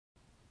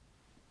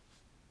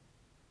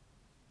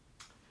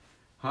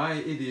Hi,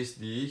 it is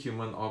the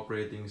Human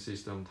Operating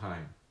System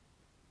time.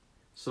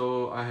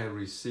 So I have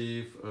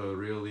received a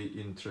really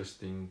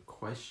interesting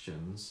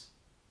questions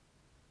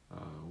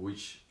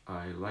which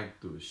I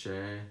like to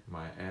share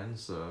my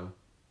answer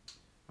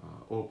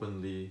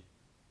openly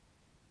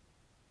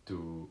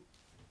to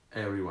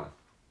everyone.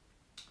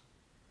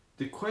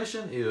 The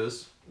question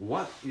is,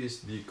 what is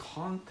the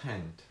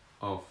content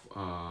of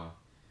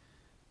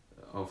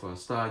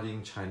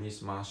studying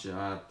Chinese martial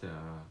art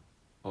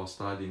or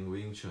studying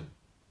Wing Chun?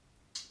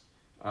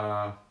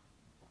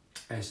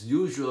 As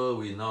usual,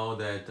 we know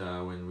that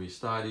when we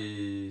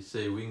study,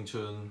 say, Wing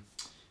Chun,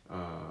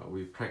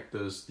 we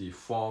practice the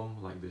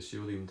form like the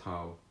Xiu Lim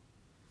Tao,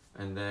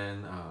 and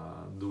then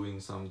doing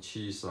some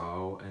Qi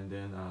Sao, and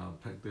then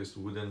practice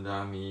wooden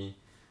dummy,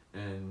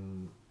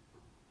 and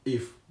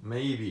if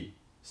maybe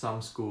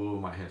some school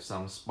might have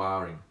some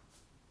sparring.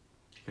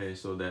 Okay,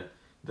 so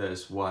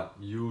that's what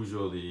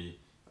usually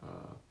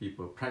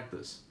people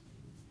practice.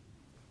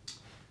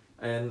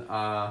 And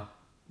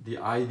the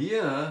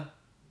idea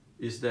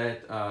is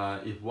that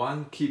if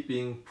one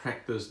keeping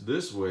practice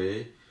this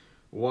way,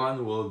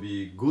 one will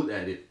be good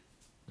at it.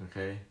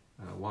 Okay,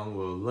 one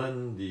will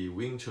learn the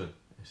Wing Chun,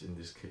 as in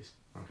this case.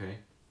 Okay,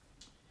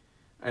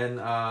 and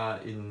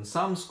in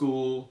some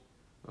school,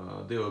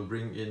 they will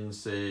bring in,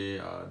 say,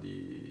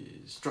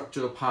 the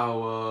structure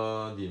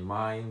power, the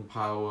mind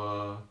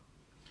power,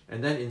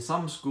 and then in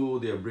some school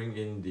they'll bring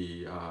in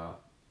the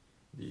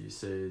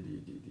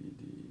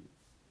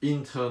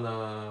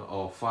internal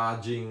or Fa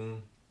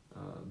Jing,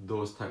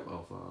 those type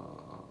of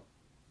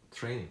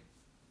training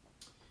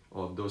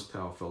or those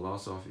type of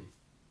philosophy.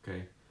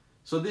 Okay,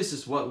 so this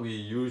is what we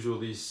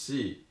usually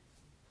see.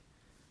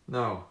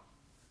 Now,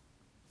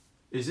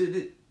 is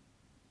it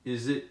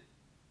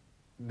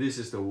this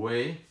is the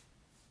way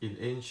in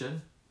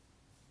ancient?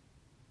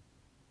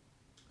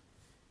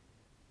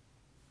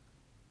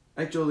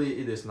 Actually,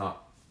 it is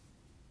not.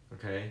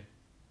 Okay,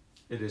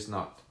 it is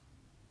not.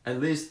 At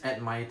least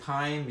at my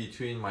time,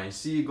 between my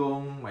Si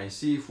Gong, my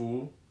Si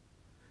Fu,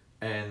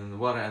 and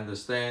what I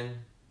understand,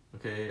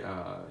 okay,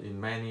 in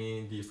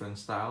many different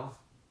styles,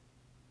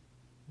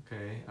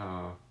 okay,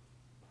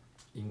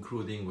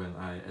 including when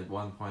at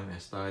one point I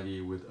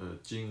studied with a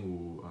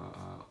Jingwu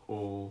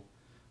old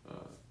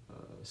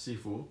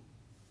Sifu,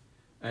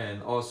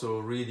 and also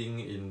reading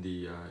in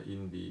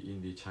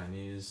the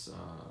Chinese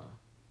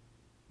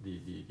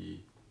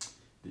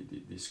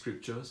the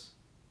scriptures.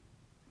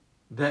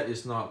 That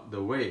is not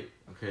the way,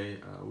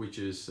 okay, which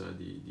is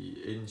the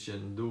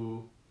ancient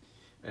do,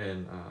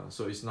 and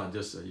so it's not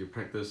just you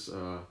practice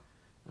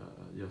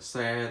your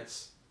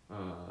sets,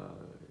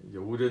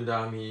 your wooden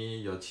dummy,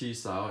 your Qi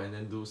Sao, and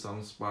then do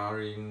some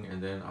sparring,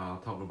 and then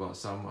talk about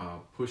some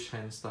push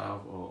hand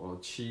stuff or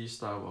Qi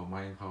stuff or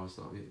mind power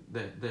stuff.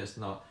 That's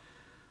not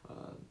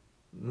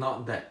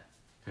that,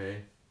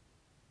 okay.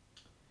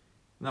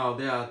 Now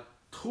there are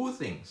two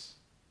things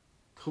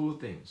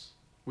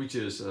which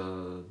is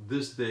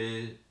this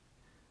day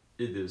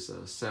it is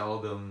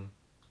seldom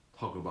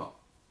talked about.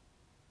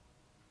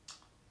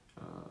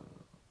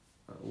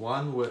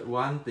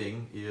 One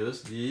thing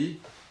is the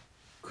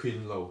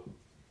Queen Low.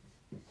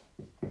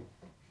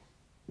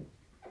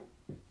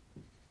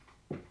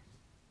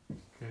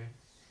 Okay.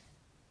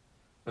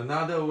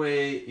 Another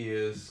way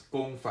is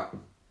Gong Fat.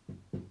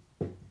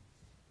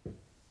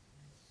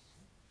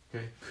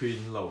 Okay,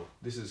 Queen Low.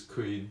 This is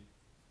Queen.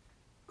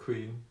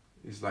 Queen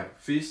is like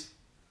fist.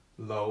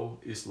 Low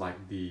is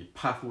like the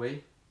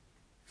pathway.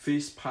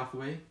 Fist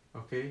pathway.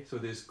 Okay, so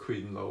this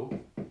Queen Low.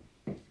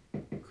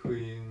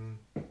 Queen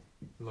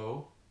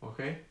Low.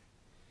 Okay,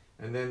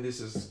 and then this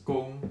is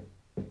Gong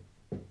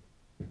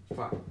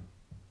Fat.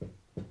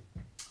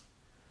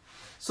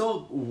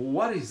 So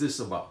what is this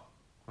about?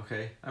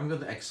 Okay, I'm going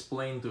to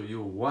explain to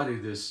you what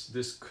is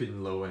this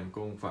Queen Low and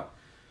Gong Fat.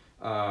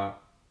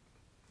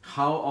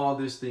 How all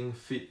these things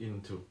fit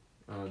into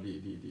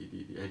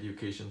the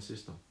education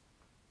system.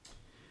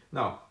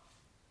 Now,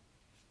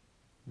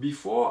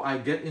 before I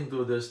get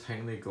into this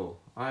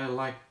technical, I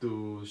like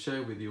to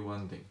share with you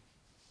one thing.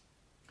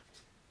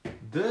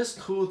 These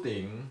two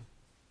things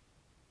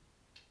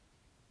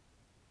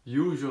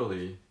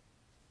usually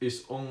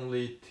is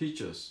only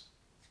teachers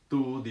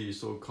to the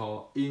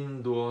so-called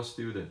indoor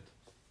student.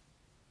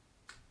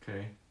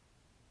 Okay,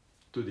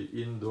 to the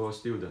indoor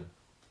student.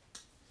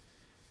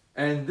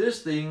 And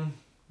this thing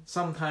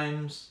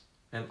sometimes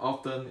and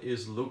often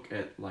is looked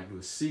at like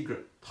the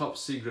secret, top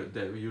secret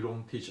that you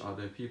don't teach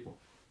other people.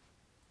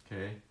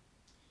 Okay,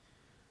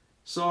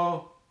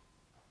 so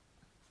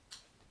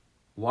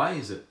why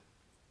is it?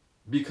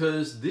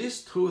 Because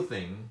these two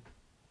things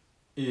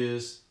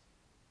is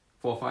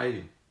for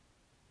fighting.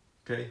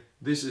 Okay,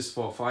 this is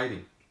for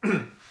fighting.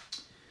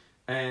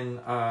 And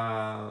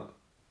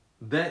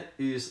that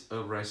is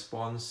a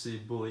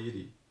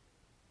responsibility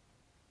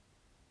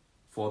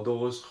for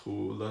those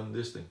who learn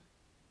this thing.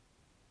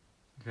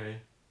 Okay,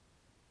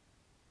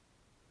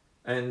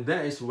 and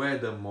that is where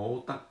the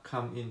Mo Tak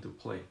come into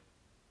play.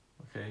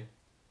 Okay,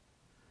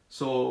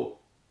 so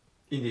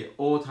in the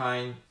old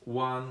time,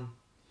 one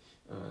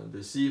the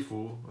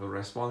Sifu, a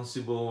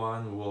responsible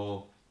one,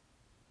 will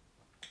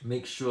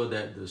make sure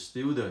that the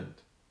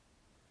student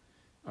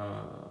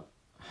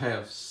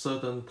have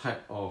certain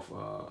type of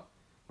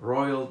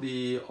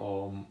royalty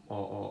or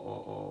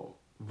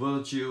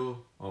virtue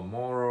or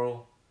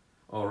moral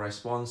or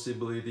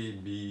responsibility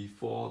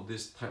before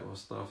this type of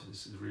stuff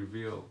is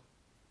revealed.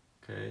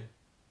 Okay,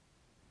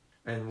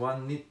 and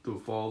one need to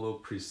follow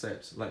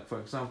precepts. Like for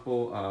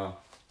example,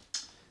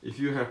 if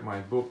you have my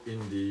book in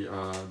the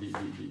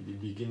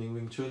beginning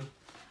Wing Chun,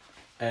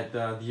 at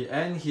the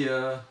end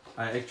here,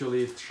 I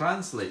actually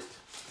translate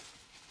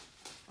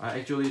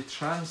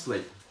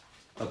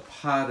a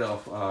part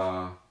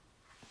of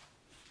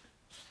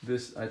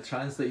this. I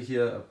translate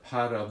here a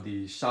part of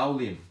the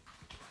Shaolin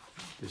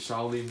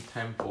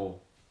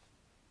Temple,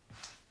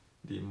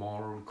 the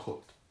moral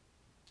code.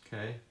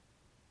 Okay,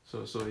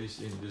 so it's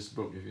in this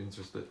book if you're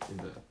interested in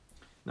that.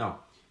 Now,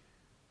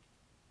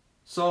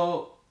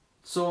 so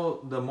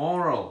the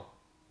moral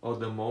or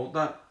the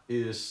modat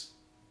is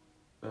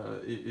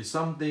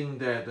something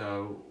that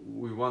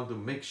we want to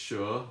make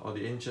sure, or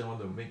the ancient want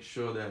to make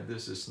sure that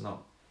this is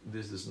not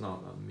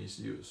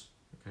misused.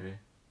 Okay,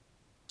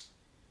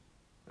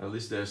 at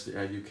least there's the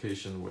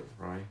education way,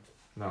 right?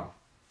 Now,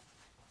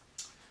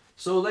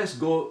 so let's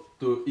go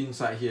to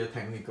inside here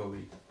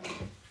technically.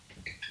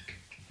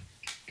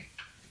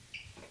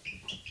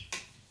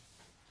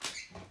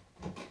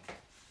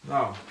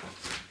 Now,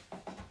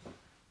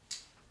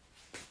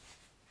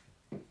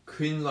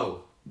 Queen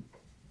Low.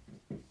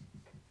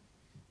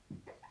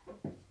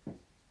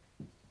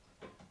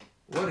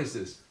 What is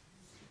this?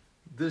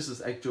 This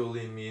is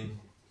actually mean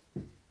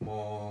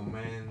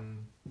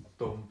momentum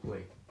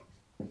play.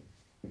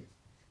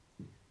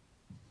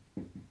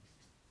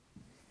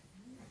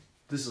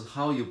 This is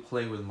how you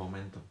play with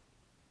momentum.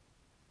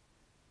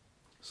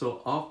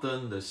 So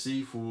often the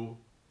Sifu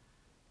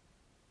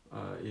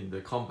in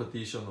the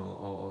competition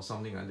or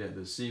something like that,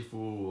 the Sifu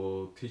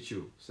will teach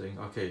you saying,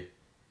 okay,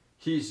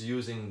 he's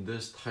using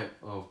this type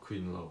of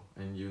Queen Low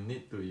and you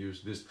need to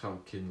use this type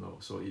of Queen Low.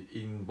 So it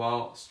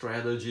involves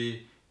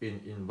strategy,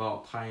 it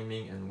involves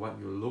timing and what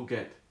you look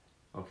at,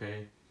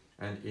 okay?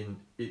 And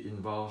it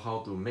involves how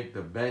to make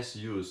the best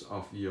use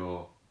of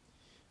your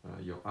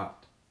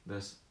art.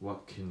 That's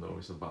what Queen Low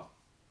is about,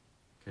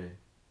 okay?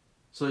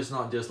 So it's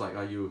not just like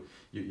you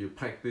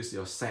practice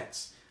your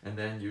sets and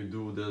then you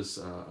do this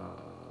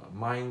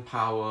mind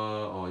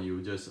power, or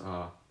you just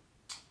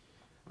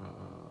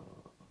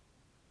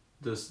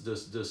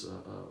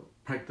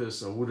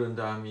practice a wooden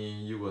dummy.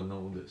 You will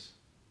know this.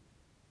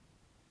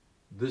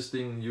 This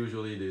thing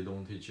usually they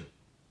don't teach you.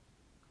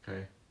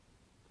 Okay.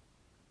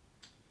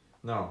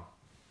 Now,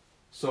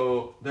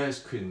 so there's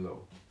Queen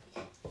Low.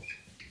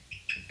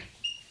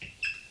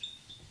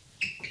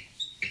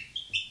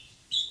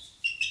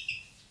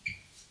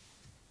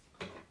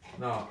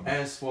 Now,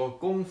 as for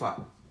Gong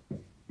Fa,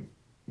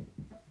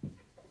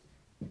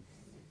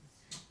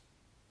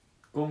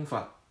 Gong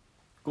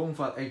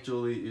Fa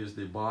actually is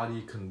the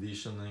body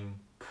conditioning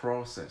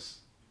process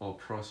or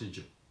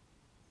procedure.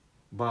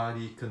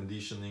 Body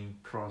conditioning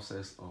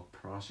process or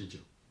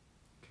procedure.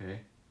 Okay.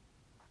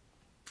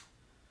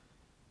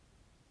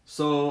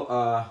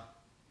 So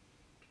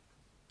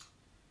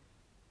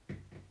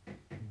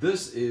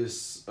this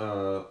is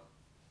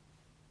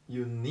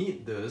you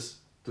need this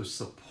to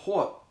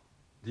support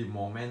the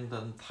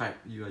momentum type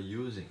you are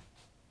using.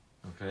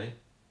 Okay.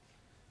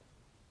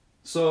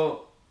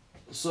 So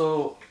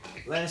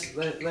let's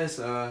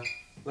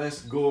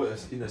go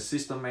in a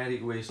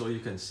systematic way so you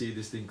can see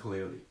this thing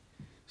clearly.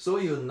 So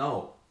you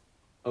know,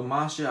 a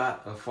martial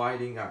art, a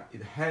fighting art,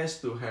 it has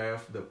to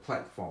have the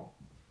platform.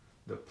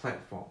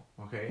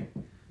 Okay.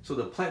 So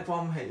the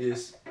platform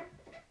is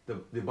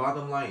the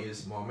bottom line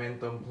is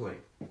momentum play.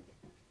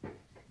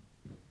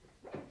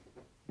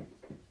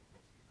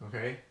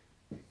 Okay.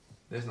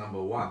 That's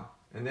number one.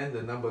 And then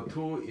the number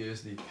two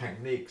is the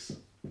techniques.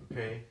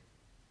 Okay.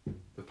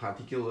 The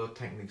particular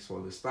techniques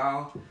for the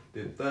style.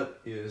 The third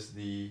is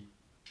the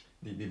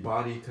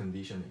body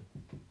conditioning.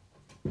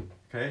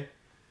 Okay,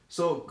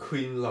 so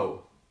Queen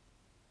Low.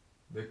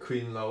 The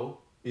Queen Low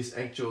is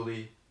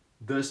actually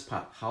this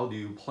part. How do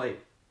you play?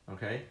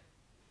 Okay,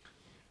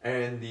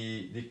 and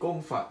the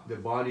Gong Fa, the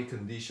body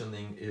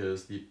conditioning,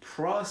 is the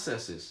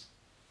processes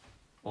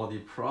or the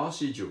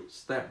procedure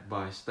step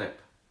by step.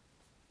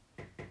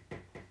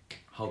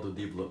 How to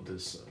develop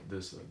this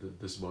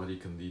body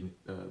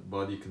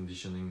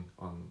conditioning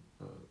on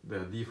the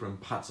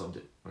different parts of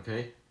it.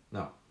 Okay,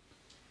 now,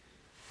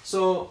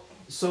 so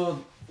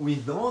we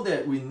know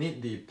that we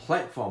need the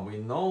platform. We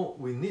know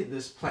we need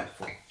this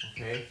platform.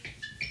 Okay,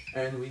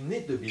 and we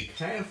need to be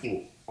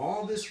careful.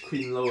 All this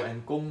Queen Low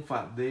and Gong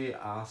Fa, they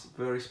are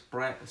very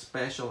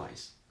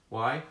specialized.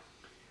 Why?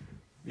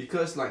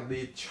 Because like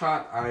the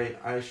chart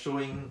I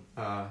showing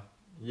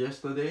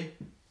yesterday,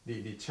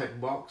 the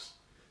checkbox.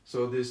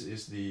 So this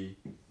is the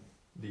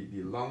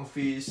long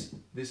fist.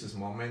 This is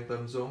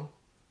momentum zone.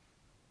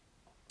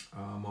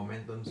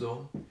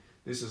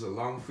 This is a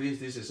long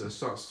fist. This is a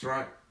short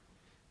strike.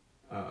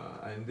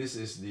 And this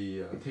is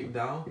the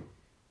takedown.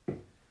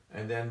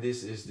 and then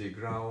this is the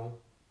ground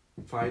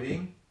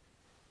fighting.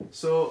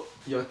 So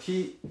your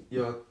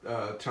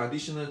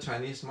traditional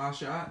Chinese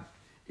martial art,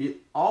 it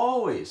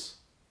always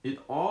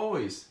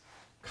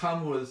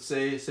come with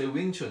say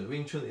Wing Chun.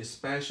 Wing Chun is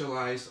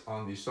specialized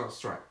on the short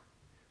strike,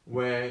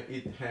 where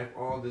it have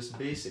all this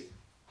basic.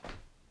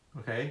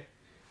 Okay,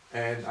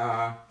 and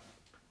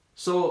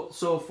so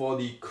for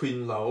the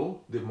Kuen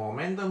Lo, the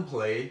momentum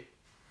play,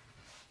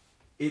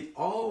 it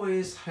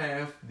always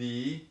have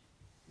the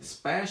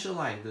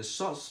specialized, the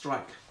short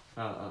strike,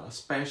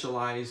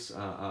 specialized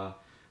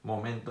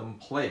momentum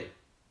play.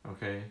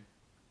 Okay,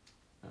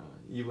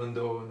 even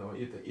though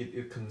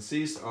it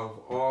consists of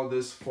all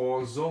this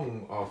 4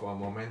 zones of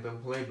momentum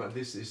play, but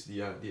this is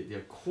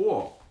their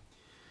core.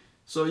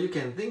 So you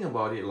can think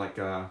about it like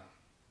a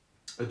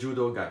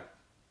judo guy.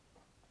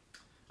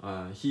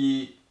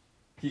 He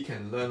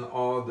can learn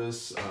all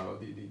this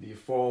the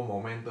 4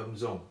 momentum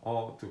zone,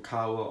 all to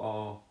cover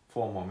all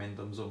 4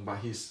 momentum zone, but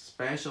his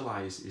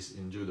specialized is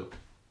in judo.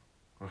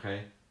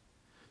 Okay,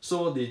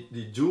 so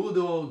the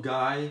judo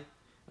guy,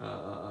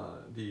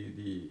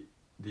 the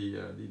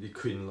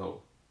Kuen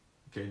Lo,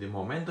 okay, the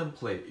momentum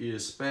play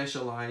is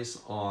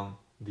specialized on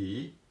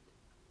the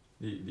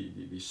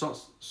short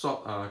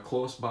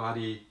close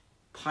body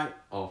type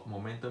of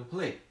momentum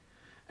play,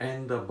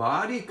 and the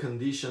body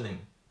conditioning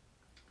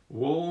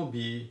will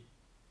be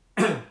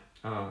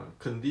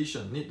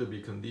need to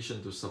be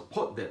conditioned to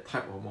support that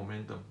type of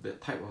momentum,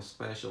 that type of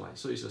specialized.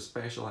 So it's a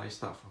specialized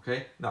stuff.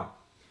 Okay, now,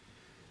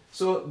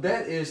 so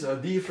that is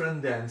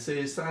different than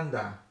say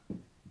Sanda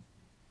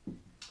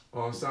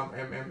or some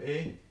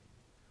MMA,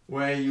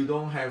 where you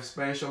don't have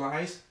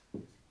specialized.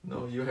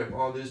 No, you have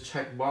all this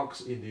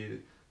checkbox in the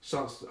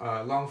short,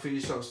 long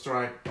fist, short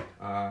strike,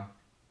 the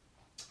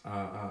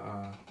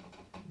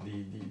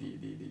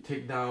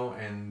takedown,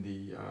 and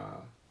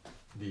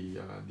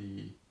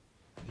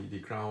the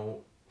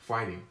ground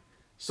fighting.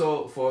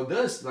 So for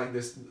this, like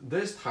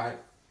this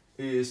type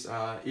is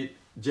it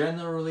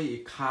generally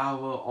it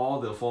cover all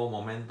the 4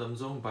 momentum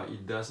zone, but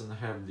it doesn't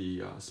have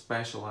the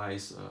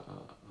specialized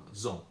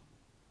zone.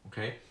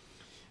 Okay,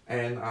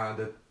 and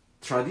the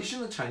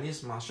traditional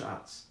Chinese martial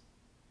arts,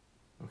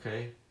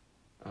 okay,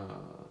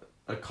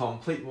 a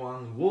complete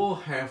one will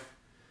have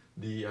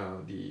the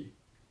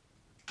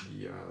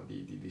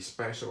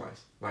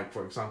specialized. Like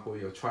for example,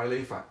 your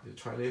tri-lei fight. The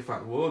tri-lei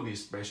fight will be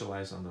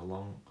specialized on the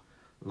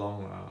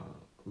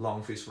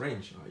long fist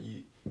range,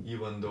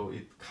 even though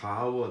it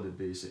cover the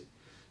basic.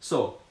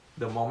 So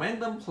the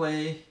momentum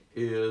play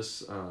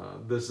is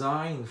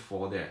designed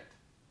for that.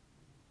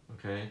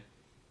 Okay,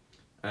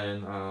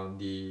 and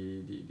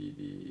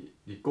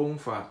the Gong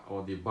Fa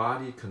or the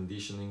body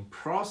conditioning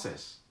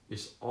process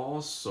is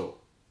also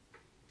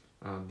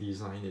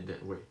designed in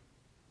that way.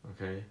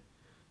 Okay,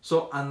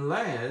 so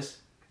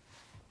unless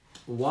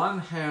one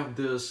have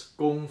this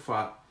Gong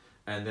Fa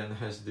and then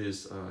has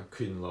this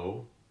Kuen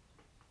Lo,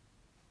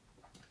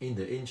 in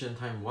the ancient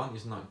time, one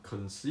is not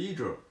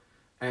considered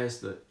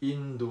as the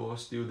indoor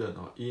student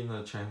or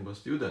inner chamber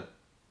student,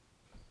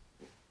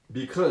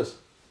 because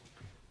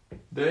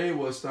they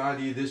will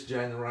study this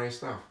generalized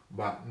stuff,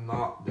 but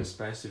not the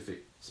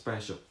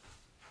special.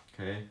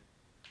 Okay,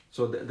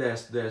 so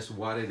that's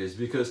what it is.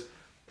 Because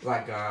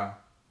like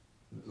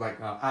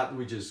art,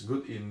 which is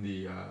good in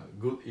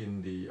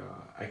the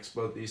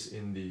expertise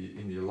in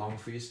the long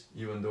fist,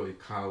 even though it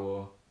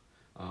cover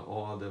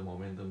all the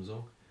momentum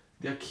zone,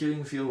 their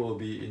killing field will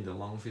be in the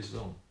long fist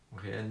zone.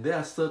 Okay, and there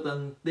are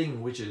certain things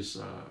which is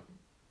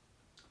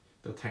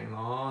the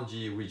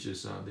technology which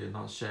is they're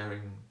not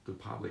sharing to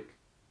public.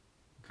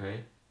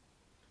 Okay,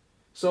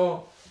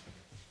 so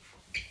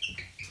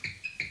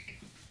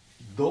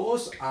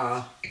those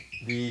are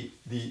the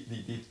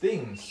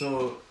things.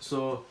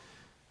 So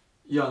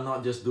you are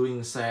not just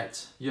doing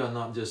sets. You are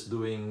not just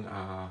doing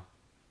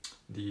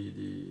the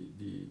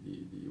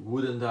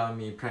wooden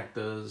dummy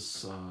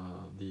practice,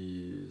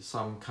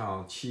 some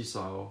kind of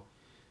qisao,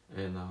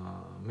 and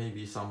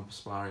maybe some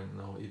sparring.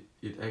 No,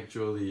 it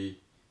actually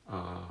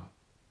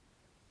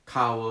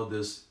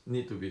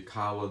need to be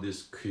cover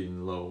this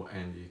Kuen Lo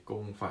and the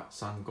Gong Fa,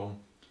 San Gong,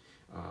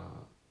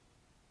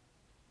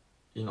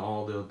 in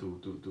order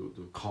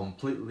to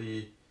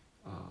completely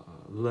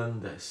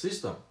learn that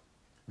system.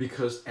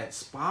 Because at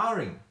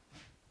sparring,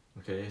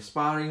 okay,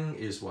 sparring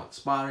is what?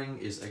 Sparring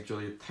is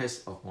actually a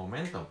test of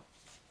momentum.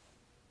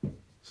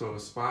 So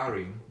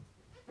sparring,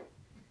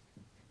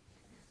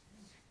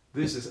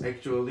 this is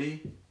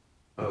actually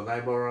a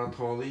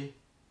laboratory,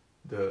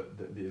 the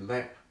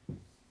lab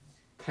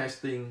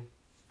testing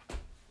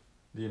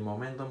the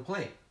momentum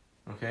play.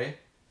 Okay,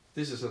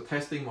 this is a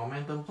testing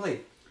momentum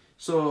play.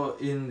 So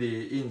in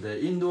the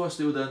indoor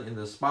student, in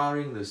the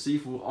sparring, the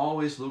sifu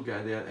always look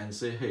at that and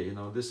say, hey, you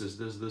know, this is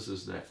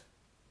that.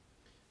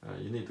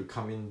 You need to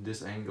come in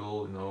this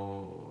angle, you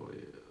know,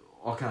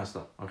 all kind of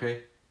stuff.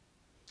 Okay.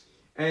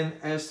 And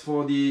as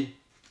for the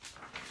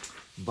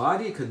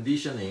body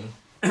conditioning,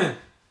 there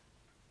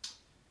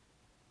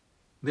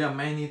are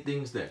many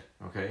things there.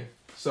 Okay,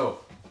 so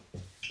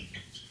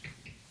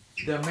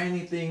there are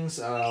many things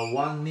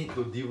one need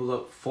to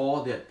develop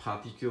for that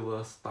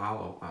particular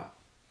style of art.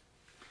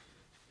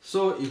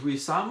 So if we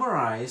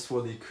summarize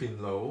for the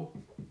Kuen Lo,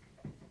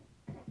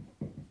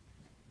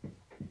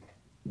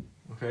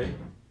 okay,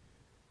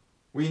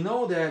 we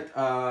know that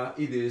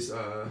it is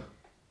a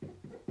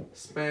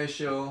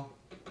special,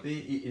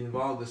 it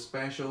involves the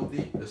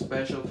specialty, the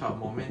special type of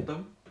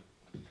momentum,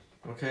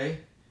 okay,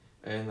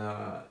 and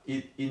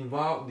it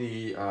involves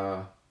the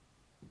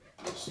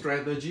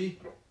strategy,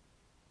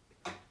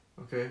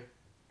 okay,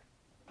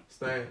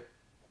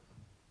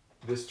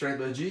 the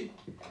strategy,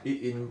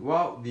 it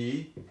involves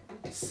the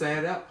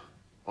setup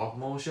of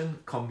motion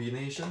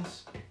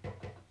combinations,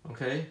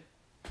 okay,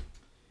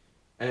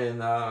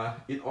 and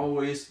it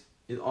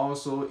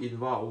also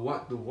involves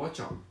what to watch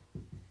out.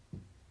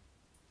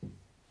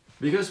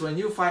 Because when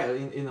you fight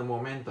in a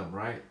momentum,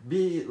 right,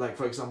 be it like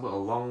for example a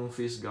long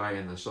fist guy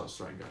and a short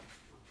strike guy,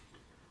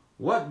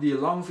 what the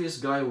long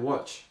fist guy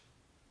watch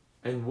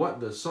and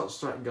what the short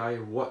strike guy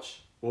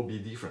watch will be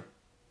different.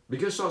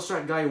 Because short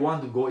strike guy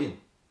want to go in,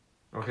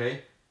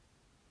 okay,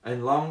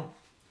 and the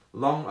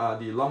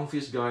long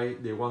fist guy,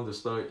 they want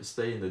to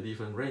stay in the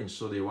different range,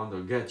 so they want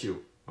to get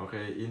you,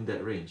 okay, in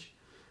that range.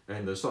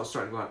 And the short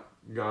strike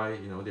guy,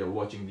 you know, they're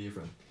watching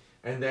different.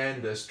 And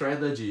then the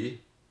strategy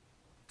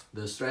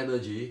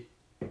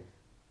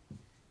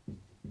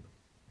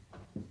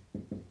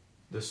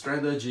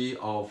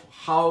of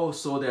how,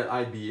 so that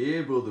I be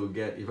able to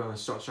get, if I'm a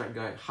short strike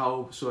guy,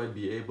 how should I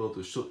be able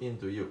to shoot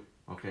into you,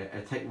 okay,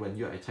 attack when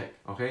you attack,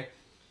 okay.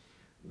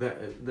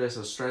 There's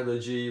a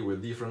strategy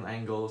with different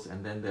angles,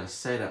 and then there's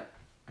setup,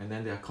 and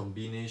then there are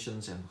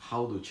combinations and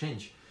how to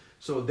change.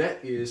 So that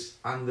is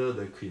under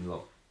the Kuen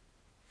Lo,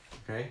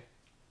 okay.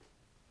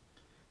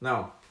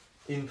 Now,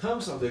 in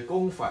terms of the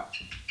Gong Fa,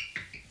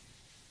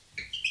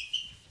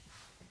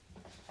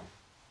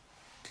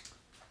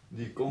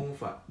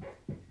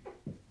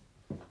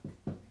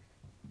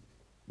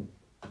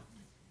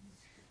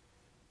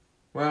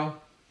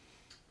 well,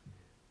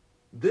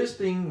 this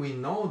thing, we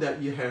know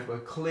that you have a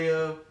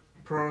clear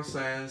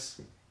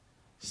process,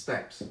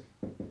 steps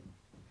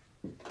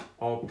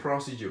or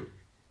procedure,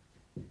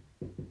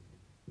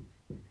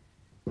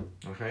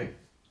 okay.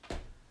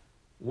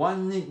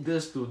 One need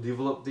this to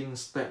develop things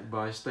step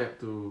by step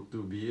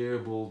to be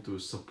able to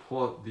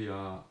support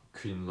their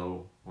Kuen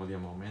Lo or their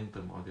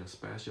momentum or their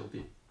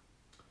specialty.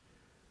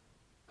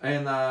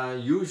 And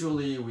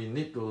usually we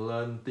need to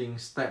learn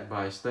things step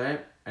by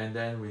step, and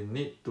then we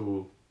need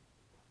to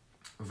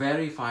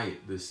verify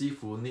it. The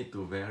Sifu need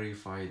to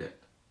verify that.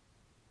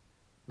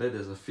 That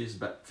is a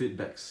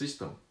feedback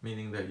system,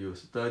 meaning that you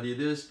study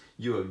this,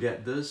 you will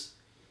get this.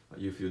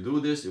 If you do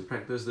this, you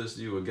practice this,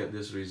 you will get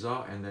this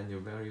result, and then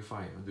you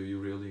verify, do you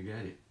really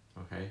get it,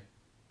 okay?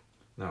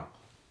 Now,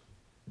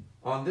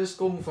 on this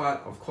Gong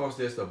Fa, of course,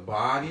 there's the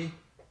body,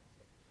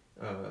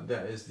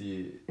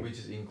 which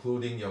is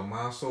including your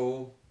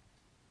muscle,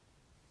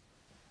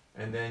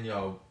 and then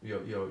your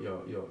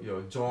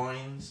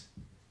joints,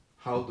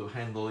 how to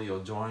handle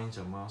your joints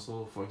and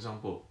muscle. For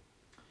example,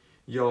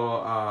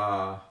 your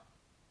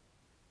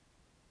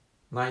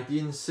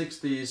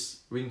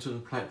 1960s Wing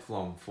Chun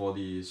platform for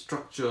the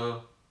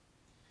structure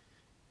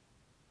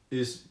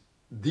is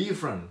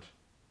different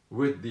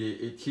with the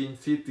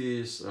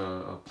 1850s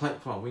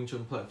platform. Wing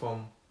Chun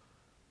platform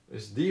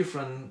is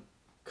different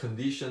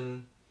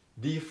condition,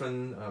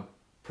 different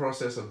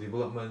process of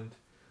development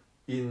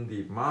in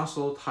the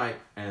muscle type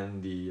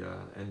and the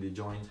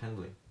joint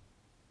handling.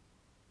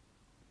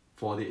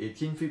 For the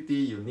 1850,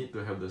 you need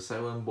to have the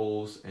 7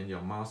 balls and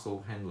your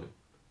muscle handling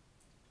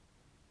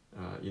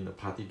in a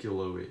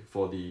particular way.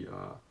 For the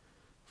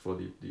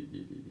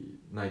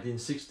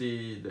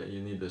 1960, that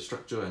you need the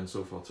structure and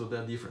so forth. So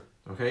they're different,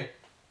 okay?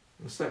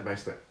 Step by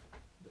step,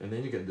 and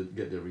then you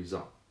get the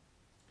result.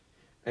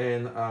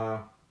 And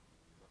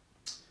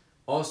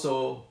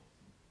also,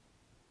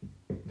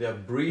 they're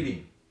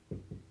breathing.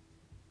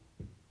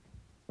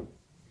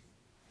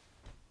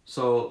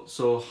 So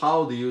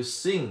how do you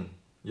sink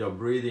your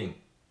breathing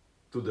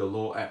to the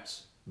low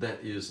abs?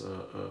 That is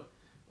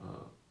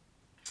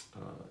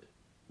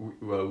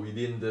well,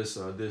 within this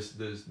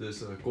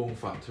Gong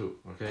Fa too,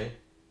 okay.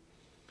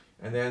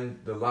 And then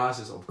the last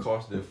is of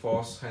course the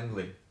force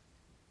handling,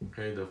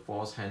 okay. The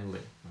force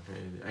handling, okay.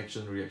 The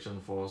action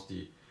reaction force,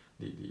 the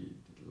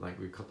like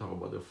we talk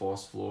about the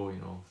force flow, you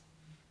know.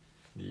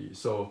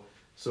 So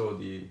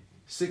the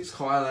 6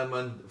 core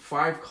element,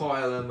 5 core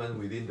element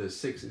within the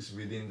 6 is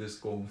within this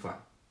Gong Fa,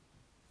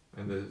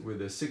 and with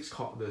the 6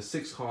 core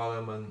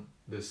element,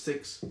 the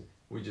 6,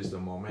 which is the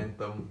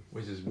momentum,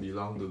 which is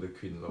belong to the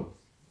Kuen Lo,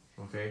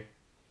 okay.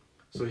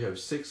 So you have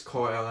 6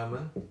 core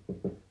element.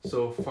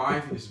 So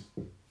 5 is,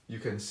 you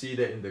can see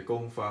that in the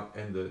Gong Fa,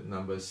 and the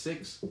number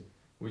 6,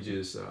 which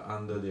is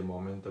under the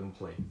momentum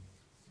plane,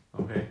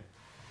 okay.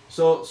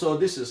 So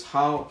this is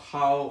how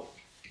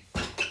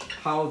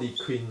the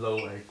Kuen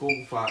Lo and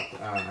Gong Fa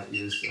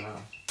is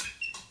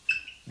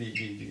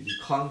the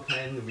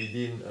content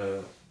within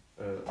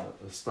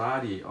a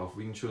study of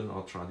Wing Chun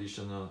or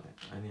traditional,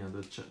 any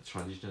other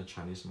traditional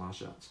Chinese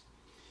martial arts.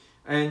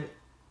 And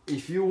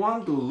if you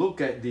want to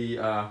look at the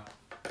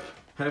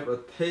have a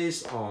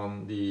taste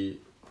on the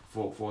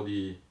for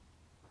the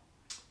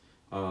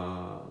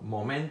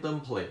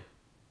momentum play,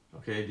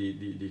 okay,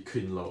 the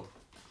Kuen Lo,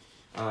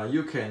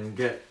 you can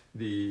get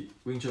the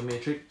Wing Chun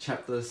Matrix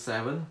chapter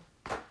 7,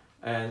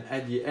 and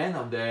at the end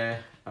of the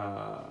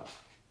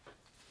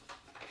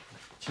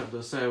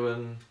chapter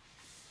 7,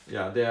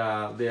 yeah, there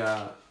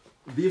are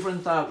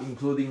different type,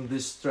 including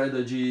this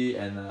strategy,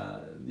 and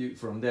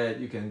from that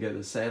you can get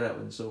a setup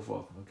and so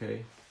forth.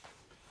 Okay,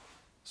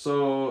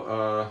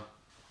 so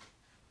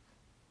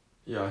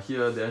yeah,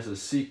 here there's a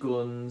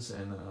sequence,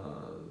 and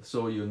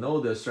so you know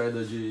the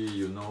strategy,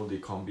 you know the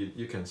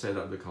you can set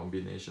up the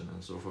combination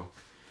and so forth.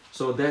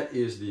 So that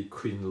is the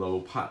Kuen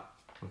Lo part.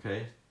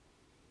 Okay,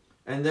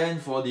 and then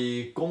for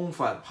the Gong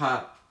Fat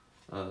part,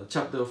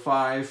 chapter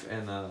 5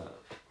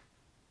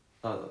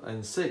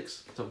 and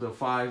 6. Chapter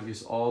 5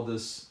 is all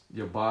this,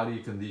 your body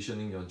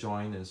conditioning, your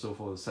joint and so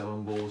forth,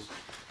 7 bowls.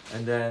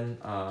 And then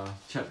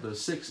chapter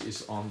 6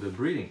 is on the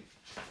breathing.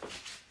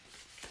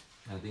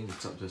 I think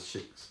it's chapter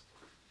 6.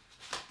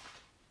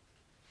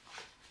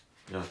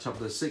 Yeah,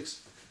 chapter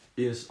 6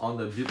 is on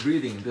the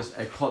breathing. This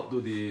accord to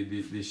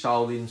the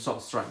Shaolin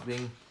short strike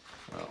thing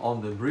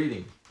on the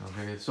breathing.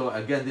 Okay, so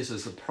again, this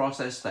is a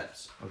process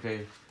steps.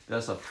 Okay,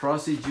 there's a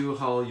procedure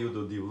how you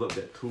to develop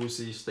that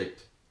 2C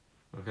state.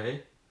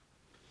 Okay.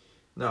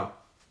 Now,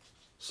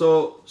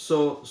 so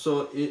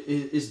it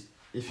is,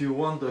 if you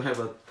want to have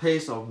a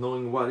taste of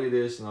knowing what it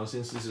is, now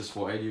since this is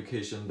for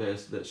education,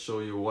 that show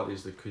you what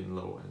is the Kuen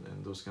Lo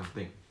and those kind of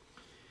thing.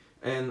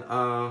 And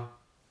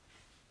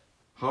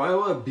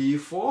however,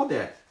 before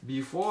this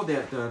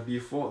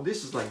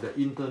is like the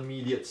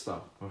intermediate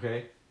stuff.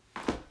 Okay,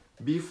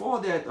 before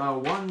that,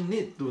 one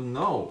need to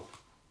know,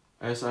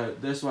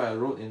 that's why I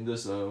wrote in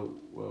this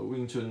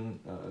Wing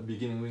Chun,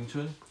 beginning Wing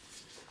Chun.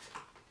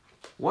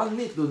 One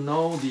need to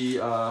know the,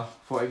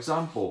 for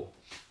example,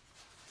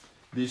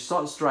 the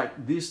short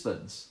strike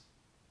distance.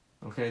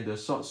 Okay, the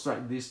short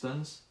strike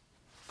distance.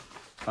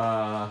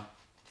 The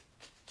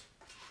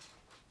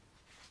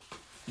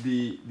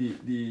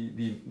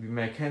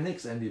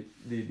mechanics and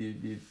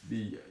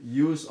the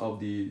use of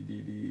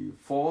the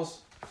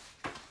force.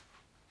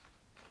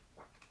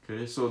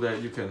 Okay, so that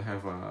you can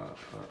have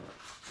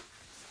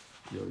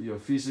your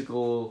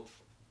physical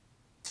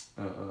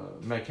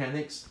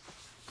mechanics.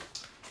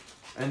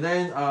 And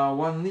then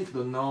one need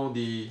to know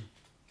the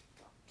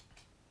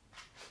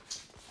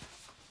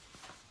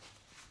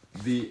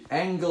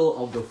angle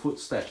of the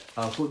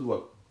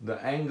footwork, the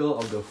angle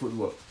of the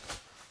footwork.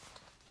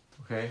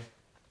 Okay,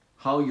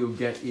 how you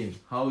get in,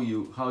 how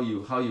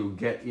you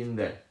get in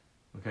there.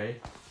 Okay,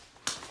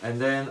 and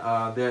then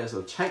there is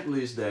a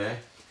checklist there.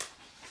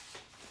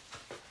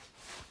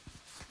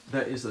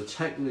 There is a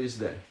checklist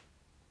there.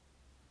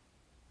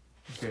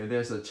 Okay,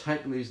 there's a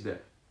checklist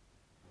there.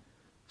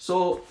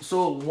 So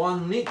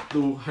one need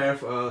to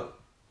have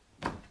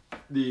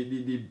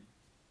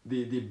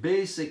the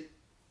basic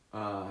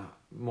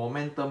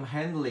momentum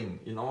handling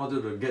in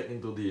order to get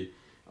into the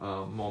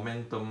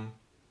momentum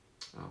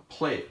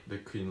play, the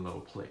Kuen Lo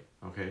play.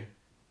 Okay,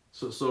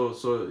 so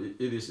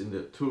it is in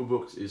the 2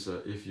 books. Is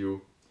if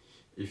you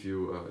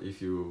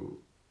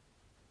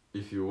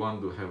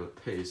want to have a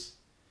taste,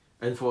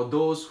 and for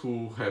those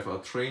who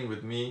have trained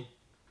with me,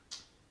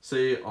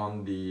 say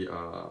on the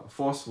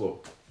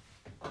forceful,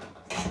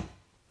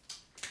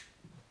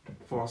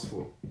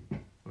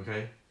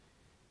 okay,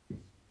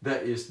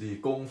 that is the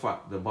Gong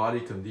Fat, the body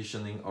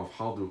conditioning of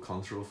how to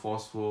control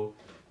forceful.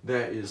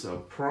 There is a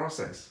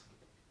process,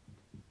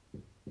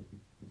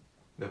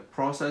 the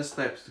process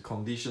steps to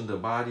condition the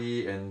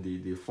body and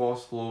the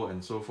force flow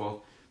and so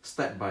forth,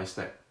 step by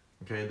step.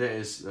 Okay, there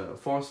is a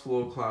force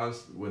flow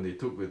class when they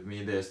took with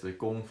me. There's the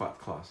Gong Fat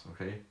class.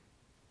 Okay,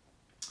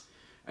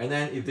 and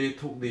then if they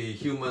took the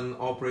human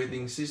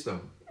operating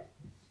system,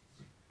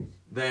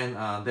 then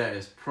there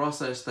is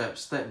process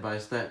steps, step by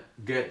step,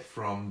 get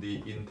from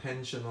the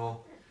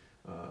intentional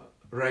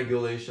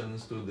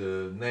regulations to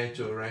the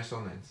natural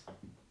resonance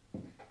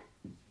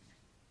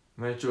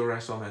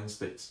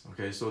states.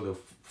 Okay, so the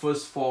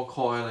first 4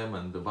 core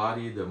elements, the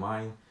body, the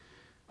mind,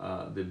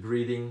 the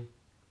breathing,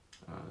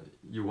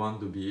 you want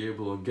to be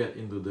able to get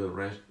into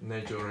the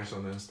natural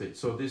resonance state.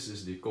 So this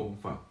is the Gong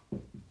Fat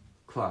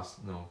class.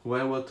 No,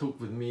 whoever took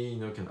with me,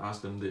 can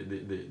ask them,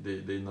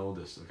 they know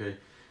this. Okay,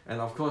 and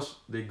of course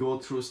they go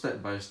through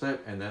step by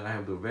step, and then I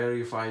have to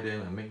verify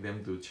them and make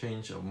them to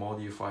change or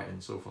modify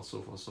and so forth,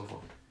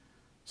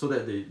 so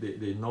that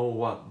they know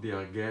what they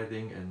are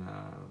getting, and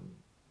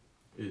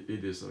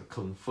it is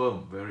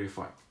confirmed,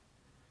 verified.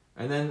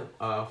 And then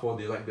for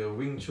the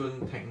Wing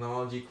Chun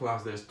technology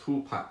class, there's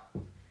 2 parts.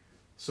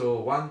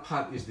 So one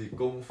part is the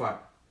Gong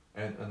Fat,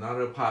 and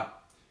another part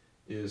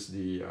is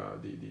the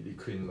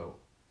Kuen Lo.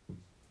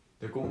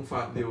 The Gong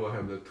Fat, they will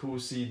have the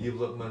 2C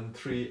development,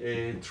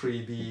 3A,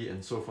 3B,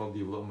 and so forth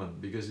development,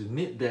 because you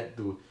need that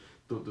to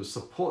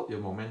support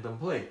your momentum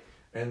play.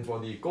 And for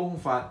the Gong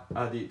Fat,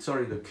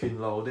 the Kuen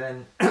Lo,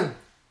 then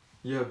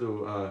you have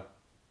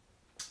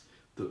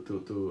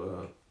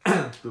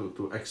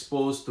to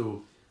expose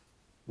to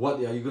what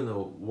are you going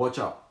to watch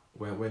out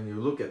when you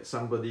look at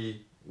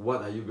somebody?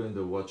 What are you going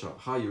to watch out?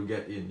 How you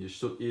get in, you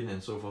shoot in,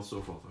 and so forth,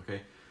 so forth.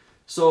 Okay,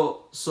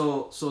 so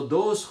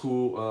those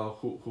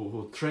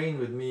who train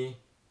with me,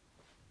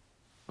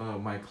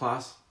 my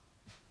class,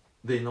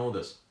 they know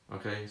this.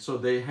 Okay, so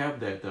they have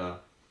that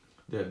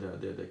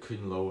the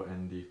Kuen Lo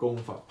and the Gong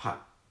Fa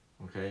part.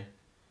 Okay,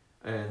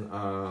 and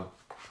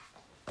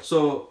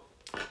so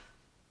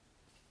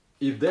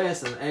if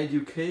there's an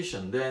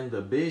education, then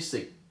the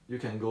basic, you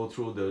can go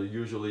through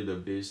usually the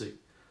basic,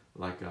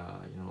 like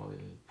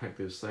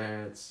practice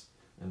sets,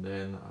 and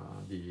then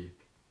the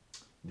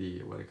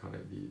what do you call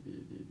it, the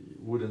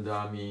wooden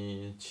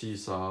dummy, chi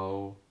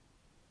sao.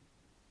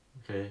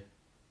 Okay,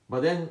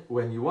 but then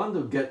when you want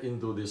to get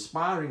into the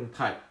sparring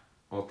type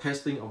or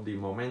testing of the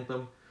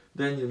momentum,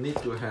 then you need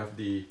to have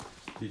the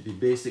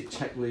basic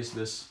checklist,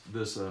 this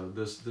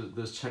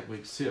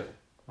checklist here.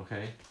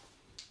 Okay,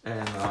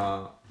 and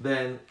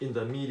then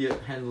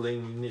intermediate handling,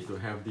 you need to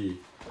have the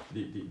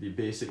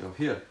basic of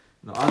here.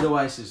 Now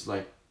otherwise it's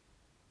like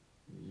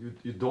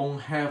you don't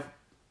have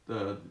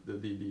the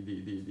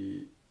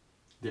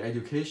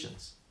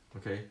educations.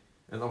 Okay,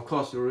 and of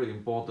course really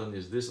important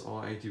is this,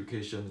 all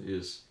education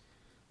is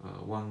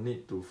one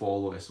need to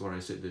follow, as what I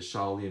said, the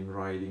Shaolin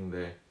riding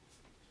there.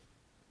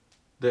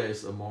 There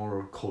is a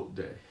moral code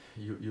there.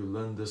 You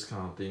learn this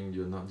kind of thing.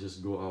 You not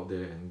just go out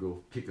there and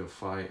go pick a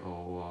fight,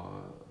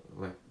 or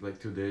like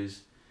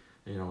today's,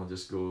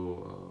 just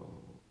go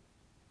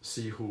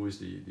see who is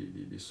the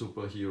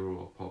superhero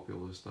or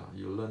popular star.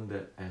 You learn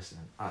that as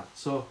an art.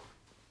 So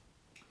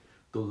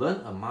to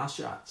learn a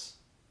martial arts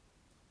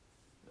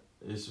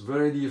is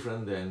very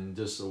different than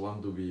just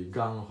want to be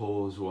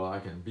gung-ho, so I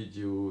can beat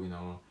you,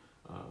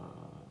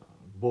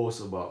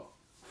 boast about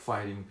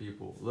fighting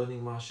people.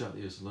 Learning martial art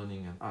is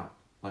learning an art,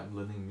 like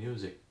learning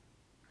music.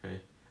 Okay,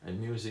 and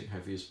music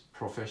have its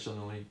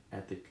professionally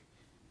ethnic,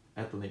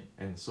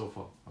 and so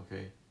forth.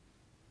 Okay,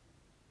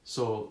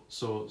 so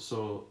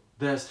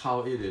that's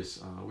how it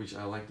is, which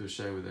I like to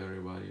share with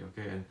everybody.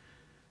 Okay, and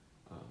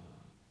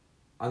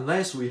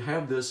unless we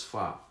have this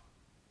far,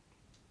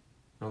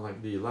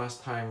 like the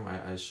last time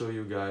I show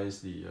you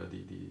guys the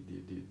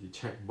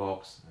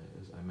checkbox,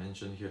 as I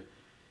mentioned here.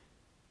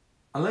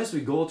 Unless we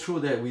go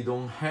through that, we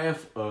don't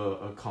have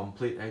a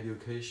complete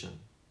education.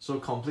 So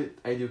complete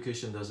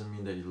education doesn't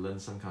mean that you learn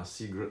some kind of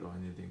secret or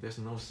anything. There's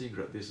no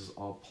secret. This is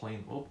all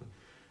plain open.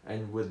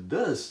 And with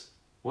this,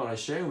 what I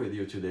share with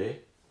you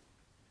today,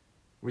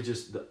 which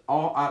is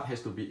all art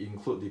has to be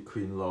include the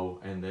Kuen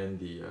Lo and then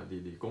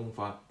the Gong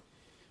Fa.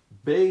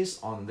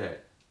 Based on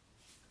that,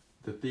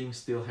 the things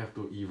still have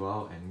to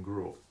evolve and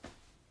grow.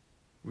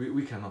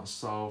 We cannot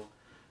solve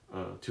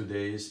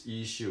today's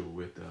issue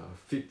with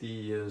 50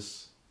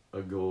 years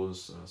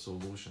ago's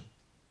solution.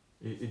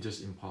 It's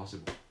just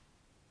impossible.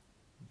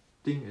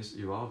 Thing is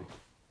evolving.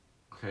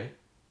 Okay,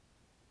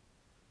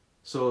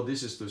 so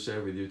this is to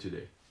share with you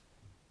today.